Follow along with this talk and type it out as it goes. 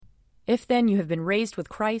If then you have been raised with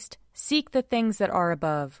Christ, seek the things that are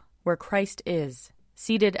above, where Christ is,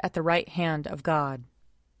 seated at the right hand of God.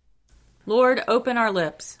 Lord, open our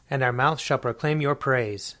lips, and our mouth shall proclaim your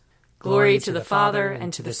praise. Glory to the Father,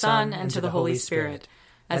 and to the Son, and to the Holy Spirit,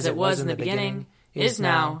 as it was in the beginning, is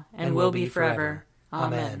now, and will be forever.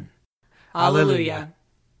 Amen. Alleluia.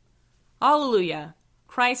 Alleluia.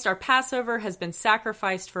 Christ our Passover has been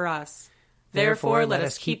sacrificed for us. Therefore let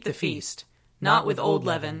us keep the feast, not with old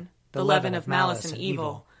leaven, the leaven of malice and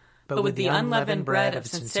evil, but with the unleavened bread of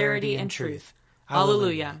sincerity and truth.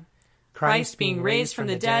 Alleluia. Christ, being raised from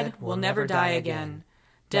the dead, will never die again.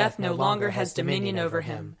 Death no longer has dominion over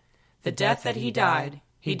him. The death that he died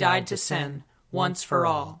to sin, once for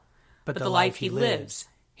all. But the life he lives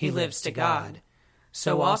to God.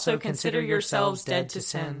 So also consider yourselves dead to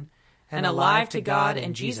sin, and alive to God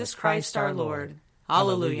in Jesus Christ our Lord.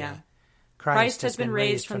 Alleluia. Christ has been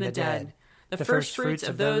raised from the dead, the firstfruits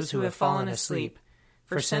of those who have fallen asleep.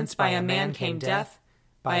 For since by a man came death,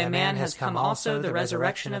 by a man has come also the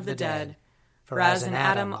resurrection of the dead. For as in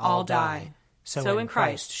Adam all die, so in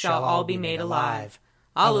Christ shall all be made alive.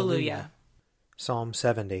 Alleluia. Psalm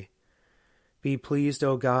 70. Be pleased,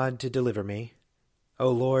 O God, to deliver me. O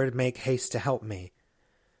Lord, make haste to help me.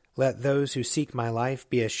 Let those who seek my life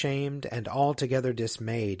be ashamed and altogether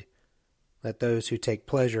dismayed. Let those who take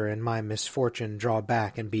pleasure in my misfortune draw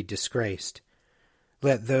back and be disgraced.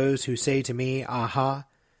 Let those who say to me, Aha,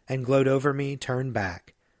 and gloat over me turn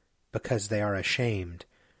back, because they are ashamed.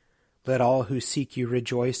 Let all who seek you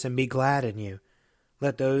rejoice and be glad in you.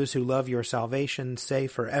 Let those who love your salvation say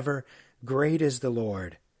forever, Great is the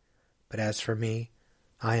Lord. But as for me,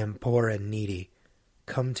 I am poor and needy.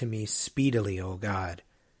 Come to me speedily, O God.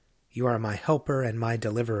 You are my helper and my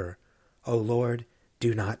deliverer. O Lord,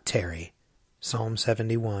 do not tarry. Psalm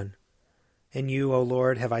 71. In you, O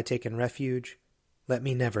Lord, have I taken refuge. Let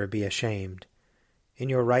me never be ashamed. In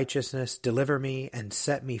your righteousness deliver me and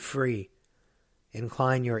set me free.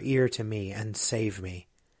 Incline your ear to me and save me.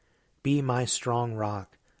 Be my strong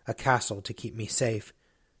rock, a castle to keep me safe.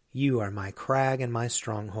 You are my crag and my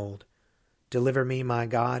stronghold. Deliver me, my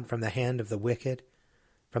God, from the hand of the wicked,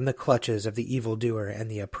 from the clutches of the evildoer and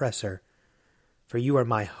the oppressor. For you are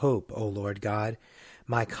my hope, O Lord God,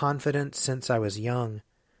 my confidence since I was young.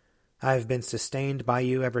 I have been sustained by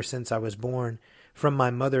you ever since I was born. From my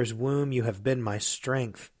mother's womb you have been my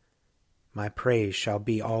strength. My praise shall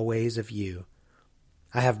be always of you.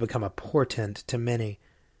 I have become a portent to many,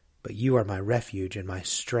 but you are my refuge and my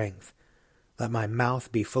strength. Let my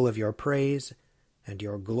mouth be full of your praise and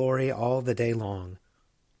your glory all the day long.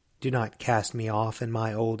 Do not cast me off in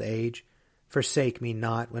my old age. Forsake me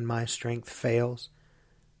not when my strength fails.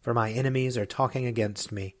 For my enemies are talking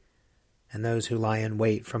against me, and those who lie in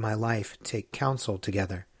wait for my life take counsel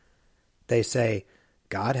together. They say,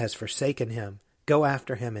 God has forsaken him. Go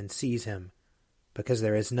after him and seize him, because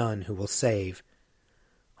there is none who will save.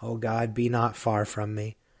 O God, be not far from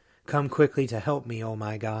me. Come quickly to help me, O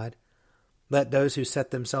my God. Let those who set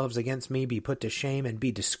themselves against me be put to shame and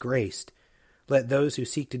be disgraced. Let those who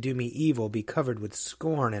seek to do me evil be covered with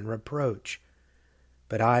scorn and reproach.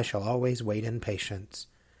 But I shall always wait in patience,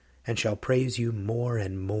 and shall praise you more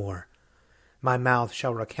and more. My mouth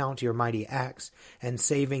shall recount your mighty acts and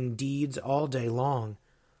saving deeds all day long,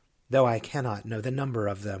 though I cannot know the number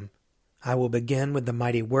of them. I will begin with the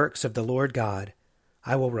mighty works of the Lord God.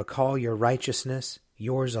 I will recall your righteousness,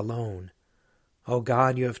 yours alone. O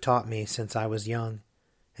God, you have taught me since I was young,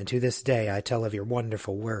 and to this day I tell of your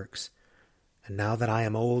wonderful works. And now that I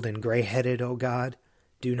am old and gray-headed, O God,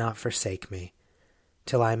 do not forsake me,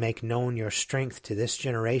 till I make known your strength to this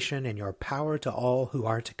generation and your power to all who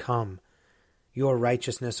are to come. Your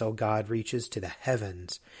righteousness, O God, reaches to the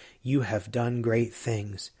heavens. You have done great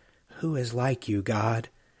things. Who is like you, God?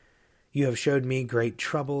 You have showed me great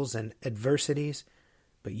troubles and adversities,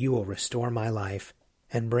 but you will restore my life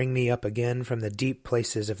and bring me up again from the deep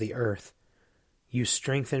places of the earth. You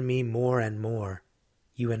strengthen me more and more.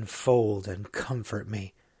 You enfold and comfort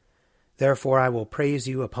me. Therefore I will praise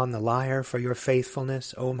you upon the lyre for your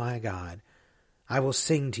faithfulness, O my God. I will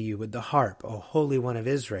sing to you with the harp, O Holy One of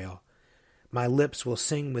Israel. My lips will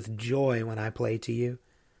sing with joy when I play to you,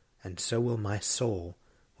 and so will my soul,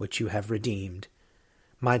 which you have redeemed.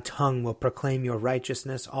 My tongue will proclaim your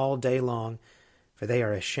righteousness all day long, for they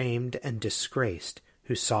are ashamed and disgraced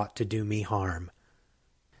who sought to do me harm.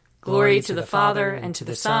 Glory to the Father, and to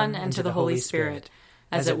the Son, and to the Holy Spirit,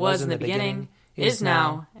 as it was in the beginning, is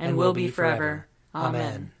now, and will be forever.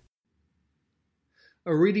 Amen.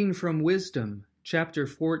 A reading from Wisdom, chapter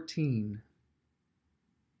 14.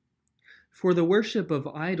 For the worship of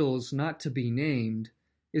idols not to be named,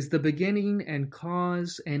 is the beginning and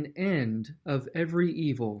cause and end of every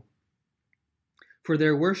evil. For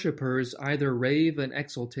their worshippers either rave in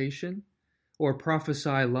exultation, or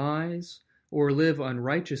prophesy lies, or live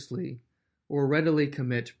unrighteously, or readily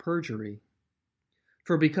commit perjury.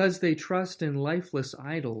 For because they trust in lifeless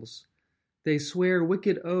idols, they swear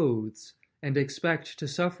wicked oaths and expect to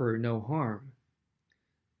suffer no harm.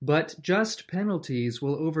 But just penalties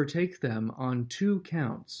will overtake them on 2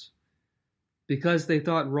 counts. Because they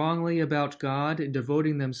thought wrongly about God in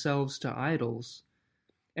devoting themselves to idols,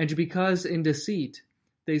 and because in deceit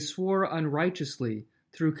they swore unrighteously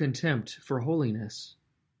through contempt for holiness.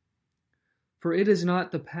 For it is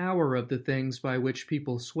not the power of the things by which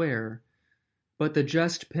people swear, but the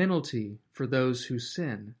just penalty for those who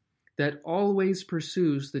sin, that always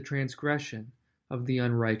pursues the transgression of the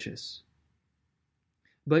unrighteous.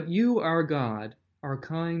 But you, our God, are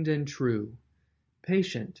kind and true,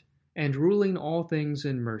 patient, and ruling all things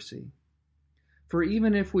in mercy. For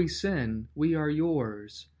even if we sin, we are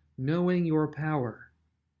yours, knowing your power.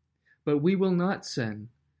 But we will not sin,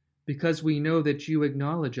 because we know that you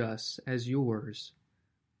acknowledge us as yours.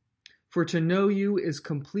 For to know you is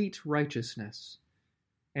complete righteousness,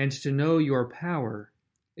 and to know your power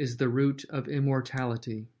is the root of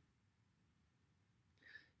immortality.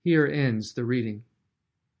 Here ends the reading.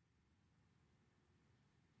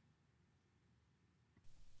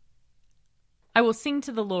 I will sing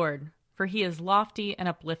to the Lord, for he is lofty and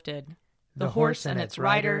uplifted. The horse and its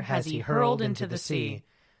rider has he hurled into the sea.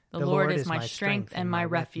 The Lord is my strength and my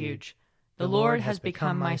refuge. The Lord has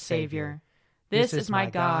become my Savior. This is my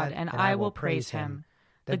God, and I will praise him,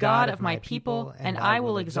 the God of my people, and I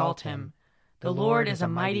will exalt him. The Lord is a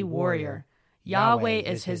mighty warrior. Yahweh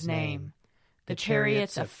is his name. The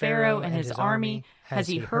chariots of Pharaoh and his army has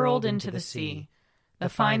he hurled into the sea. The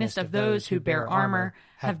finest of those who bear armor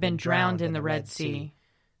have been drowned in the Red Sea.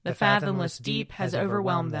 The fathomless deep has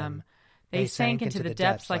overwhelmed them. They sank into the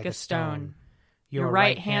depths like a stone. Your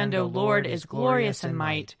right hand, O Lord, is glorious in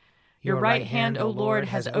might. Your right hand, O Lord,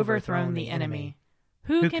 has overthrown the enemy.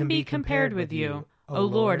 Who can be compared with you, O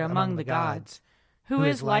Lord, among the gods? Who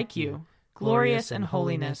is like you, glorious in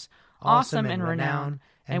holiness, awesome in renown,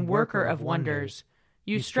 and worker of wonders?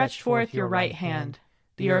 You stretched forth your right hand.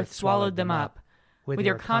 The earth swallowed them up. With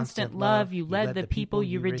your constant love you led the people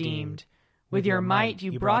you redeemed. With your might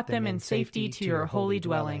you brought them in safety to your holy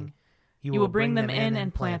dwelling. You will bring them in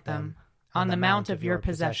and plant them on the mount of your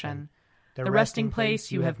possession, the resting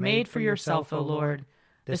place you have made for yourself, O Lord,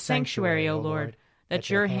 the sanctuary, O Lord, that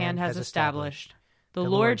your hand has established. The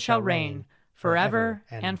Lord shall reign forever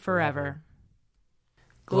and forever.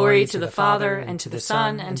 Glory to the Father, and to the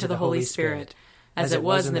Son, and to the Holy Spirit, as it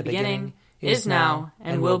was in the beginning, is now,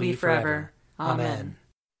 and will be forever. Amen.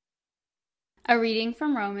 A reading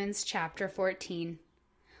from Romans chapter 14.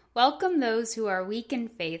 Welcome those who are weak in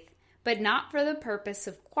faith, but not for the purpose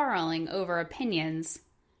of quarreling over opinions.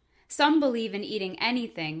 Some believe in eating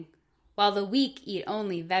anything, while the weak eat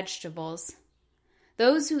only vegetables.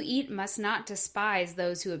 Those who eat must not despise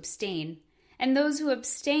those who abstain, and those who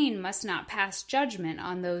abstain must not pass judgment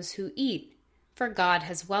on those who eat, for God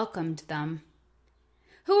has welcomed them.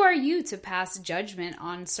 Who are you to pass judgment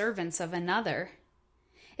on servants of another?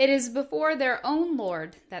 It is before their own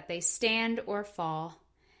Lord that they stand or fall,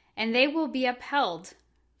 and they will be upheld,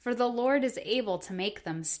 for the Lord is able to make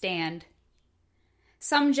them stand.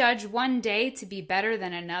 Some judge one day to be better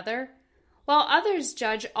than another, while others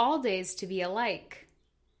judge all days to be alike.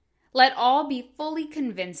 Let all be fully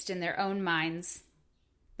convinced in their own minds.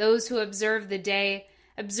 Those who observe the day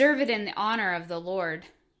observe it in the honor of the Lord.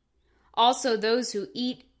 Also those who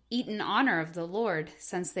eat in honor of the Lord,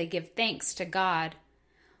 since they give thanks to God,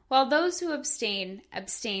 while those who abstain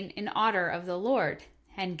in honor of the Lord,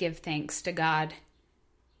 and give thanks to God.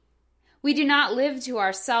 We do not live to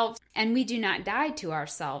ourselves, and we do not die to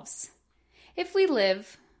ourselves. If we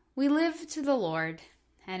live to the Lord,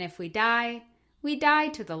 and if we die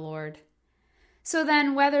to the Lord. So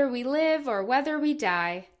then, whether we live or whether we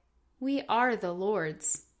die, we are the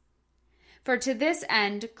Lord's. For to this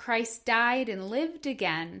end Christ died and lived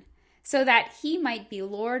again, so that he might be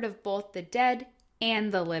Lord of both the dead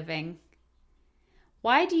and the living.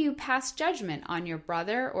 Why do you pass judgment on your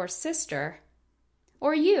brother or sister?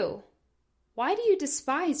 Or you, why do you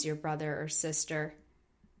despise your brother or sister?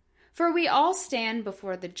 For we all stand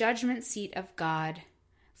before the judgment seat of God.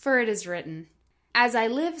 For it is written, As I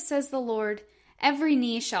live, says the Lord, every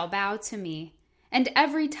knee shall bow to me, and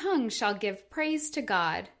every tongue shall give praise to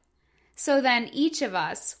God. So then each of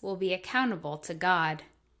us will be accountable to God.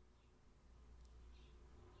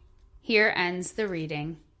 Here ends the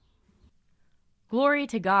reading. Glory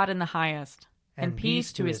to God in the highest, and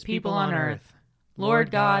peace to his people on earth. Lord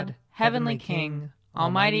God, heavenly King,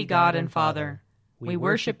 almighty God and Father, we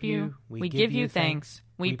worship you, we give you thanks,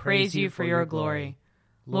 we praise you for your glory.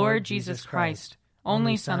 Lord Jesus Christ,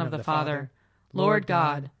 only Son of the Father, Lord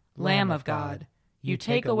God, Lamb of God, you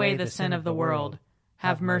take away the sin of the world.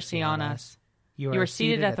 Have mercy on us. You are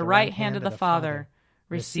seated at the right hand of the Father.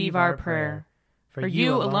 Receive our prayer. For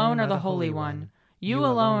you alone are the Holy One. You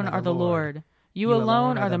alone are the Lord. You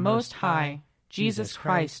alone are the Most High, Jesus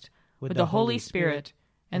Christ, with the Holy Spirit,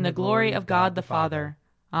 and the glory of God the Father.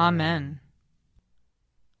 Amen.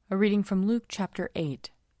 A reading from Luke chapter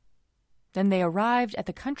 8. Then they arrived at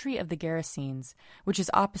the country of the Gerasenes, which is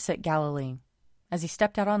opposite Galilee. As he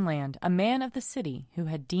stepped out on land, a man of the city who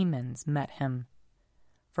had demons met him.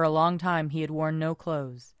 For a long time he had worn no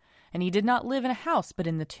clothes, and he did not live in a house but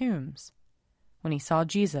in the tombs. When he saw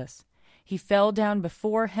Jesus, he fell down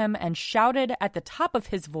before him and shouted at the top of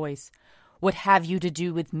his voice, "What have you to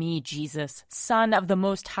do with me, Jesus, Son of the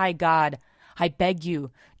Most High God? I beg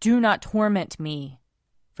you, do not torment me."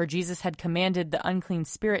 For Jesus had commanded the unclean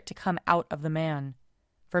spirit to come out of the man.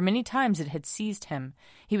 For many times it had seized him.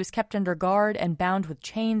 He was kept under guard and bound with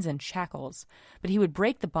chains and shackles, but he would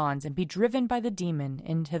break the bonds and be driven by the demon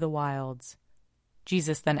into the wilds.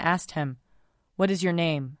 Jesus then asked him, "What is your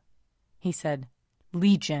name?" He said,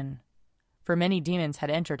 "Legion," for many demons had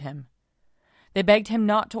entered him. They begged him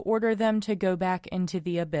not to order them to go back into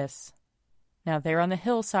the abyss. Now there on the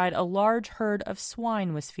hillside a large herd of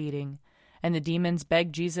swine was feeding, and the demons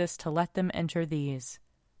begged Jesus to let them enter these.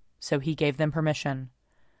 So he gave them permission.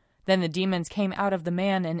 Then the demons came out of the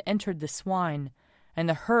man and entered the swine, and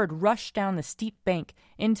the herd rushed down the steep bank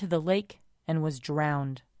into the lake and was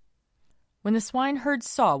drowned. When the swineherds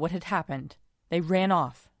saw what had happened, they ran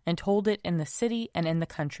off and told it in the city and in the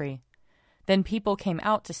country. Then people came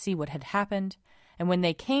out to see what had happened, and when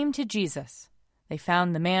they came to Jesus, they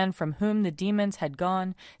found the man from whom the demons had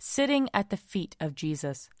gone sitting at the feet of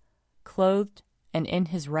Jesus, clothed and in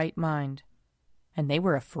his right mind. And they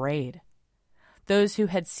were afraid. Those who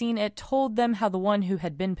had seen it told them how the one who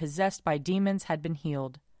had been possessed by demons had been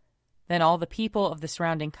healed. Then all the people of the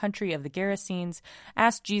surrounding country of the Gerasenes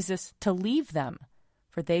asked Jesus to leave them,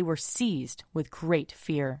 for they were seized with great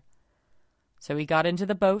fear. So he got into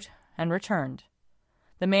the boat and returned.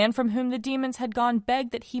 The man from whom the demons had gone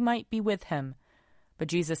begged that he might be with him, but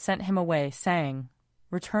Jesus sent him away, saying,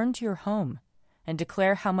 "Return to your home and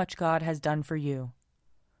declare how much God has done for you."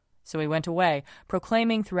 So he went away,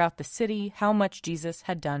 proclaiming throughout the city how much Jesus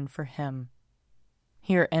had done for him.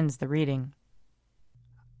 Here ends the reading.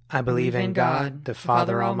 I believe in God, the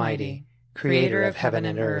Father Almighty, creator of heaven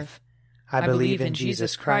and earth. I believe in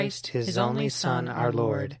Jesus Christ, his only Son, our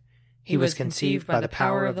Lord. He was conceived by the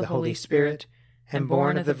power of the Holy Spirit and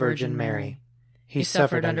born of the Virgin Mary. He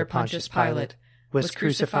suffered under Pontius Pilate, was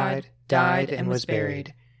crucified, died, and was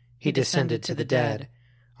buried. He descended to the dead.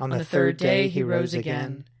 On the third day he rose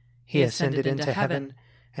again. He ascended into heaven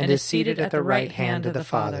and is seated at the right hand of the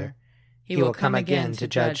Father. He will come again to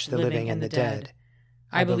judge the living and the dead.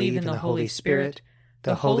 I believe in the Holy Spirit,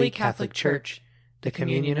 the Holy Catholic Church, the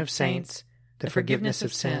communion of saints, the forgiveness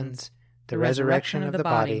of sins, the resurrection of the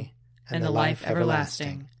body, and the life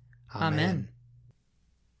everlasting. Amen.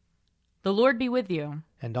 The Lord be with you.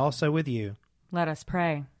 And also with you. Let us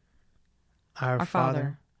pray. Our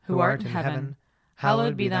Father, who art in heaven,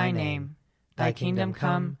 hallowed be thy name. Thy kingdom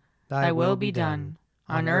come, thy will be done,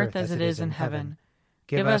 on earth as it is in heaven.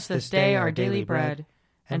 Give us this day our daily bread,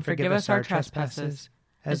 and forgive us our trespasses,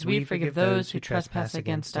 as we forgive those who trespass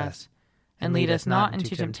against us. And lead us not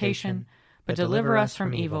into temptation, but deliver us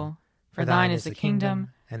from evil. For thine is the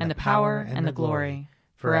kingdom, and the power, and the glory,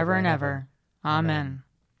 forever and ever. Amen.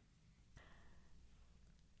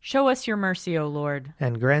 Show us your mercy, O Lord.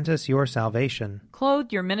 And grant us your salvation.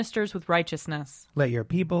 Clothe your ministers with righteousness. Let your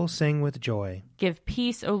people sing with joy. Give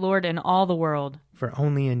peace, O Lord, in all the world. For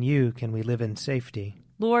only in you can we live in safety.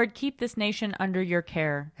 Lord, keep this nation under your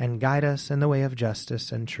care. And guide us in the way of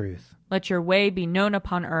justice and truth. Let your way be known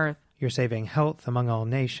upon earth. Your saving health among all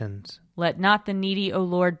nations. Let not the needy, O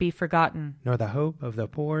Lord, be forgotten. Nor the hope of the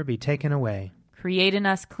poor be taken away. Create in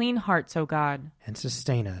us clean hearts, O God. And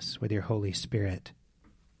sustain us with your Holy Spirit.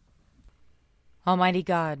 Almighty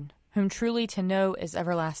God, whom truly to know is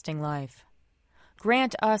everlasting life,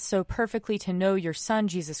 grant us so perfectly to know your Son,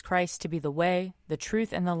 Jesus Christ, to be the way, the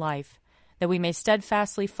truth, and the life, that we may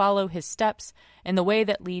steadfastly follow his steps in the way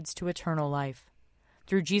that leads to eternal life.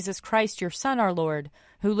 Through Jesus Christ, your Son, our Lord,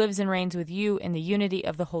 who lives and reigns with you in the unity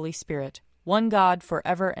of the Holy Spirit, one God,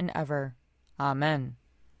 forever and ever. Amen.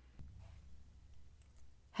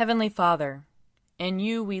 Heavenly Father, in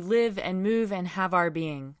you we live and move and have our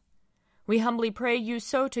being. We humbly pray you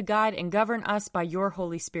so to guide and govern us by your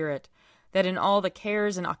Holy Spirit, that in all the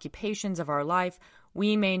cares and occupations of our life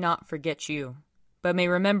we may not forget you, but may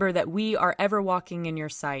remember that we are ever walking in your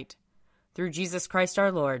sight. Through Jesus Christ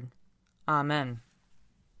our Lord. Amen.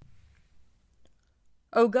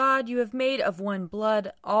 O God, you have made of one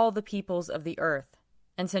blood all the peoples of the earth,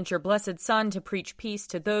 and sent your blessed Son to preach peace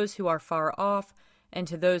to those who are far off and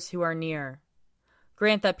to those who are near.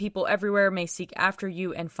 Grant that people everywhere may seek after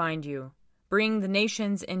you and find you. Bring the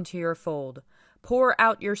nations into your fold. Pour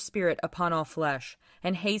out your Spirit upon all flesh,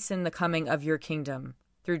 and hasten the coming of your kingdom.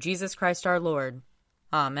 Through Jesus Christ our Lord.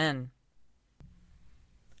 Amen.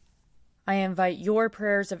 I invite your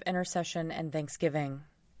prayers of intercession and thanksgiving.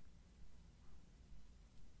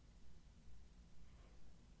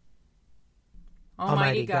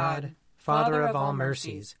 Almighty God, Father of all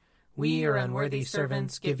mercies, we, your unworthy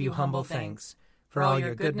servants, give you humble thanks for all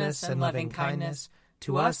your goodness and loving kindness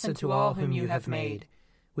to us and to all whom you have made.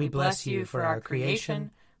 We bless you for our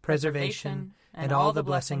creation, preservation, and all the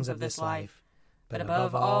blessings of this life, but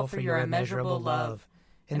above all for your immeasurable love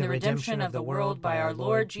in the redemption of the world by our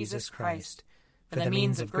Lord Jesus Christ, for the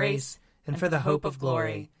means of grace and for the hope of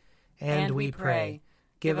glory. And we pray,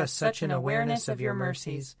 give us such an awareness of your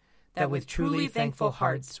mercies that with truly thankful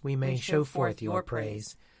hearts we may show forth your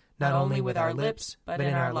praise, not only with our lips, but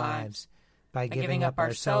in our lives, by giving up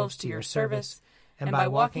ourselves to your service, and by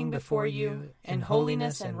walking before you in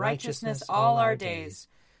holiness and righteousness all our days,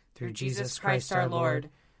 through Jesus Christ our Lord,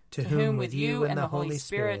 to whom with you and the Holy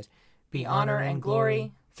Spirit be honor and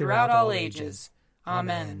glory throughout all ages.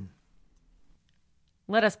 Amen.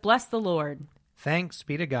 Let us bless the Lord. Thanks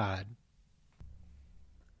be to God.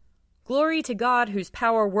 Glory to God, whose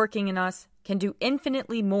power working in us can do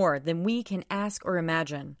infinitely more than we can ask or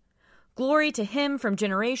imagine. Glory to him from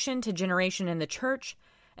generation to generation in the church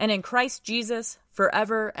and in Christ Jesus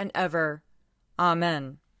forever and ever.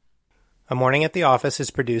 Amen. A Morning at the Office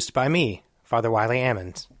is produced by me, Father Wiley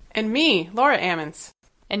Ammons. And me, Laura Ammons.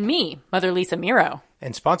 And me, Mother Lisa Meirow.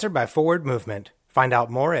 And sponsored by Forward Movement. Find out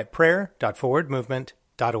more at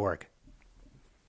prayer.forwardmovement.org.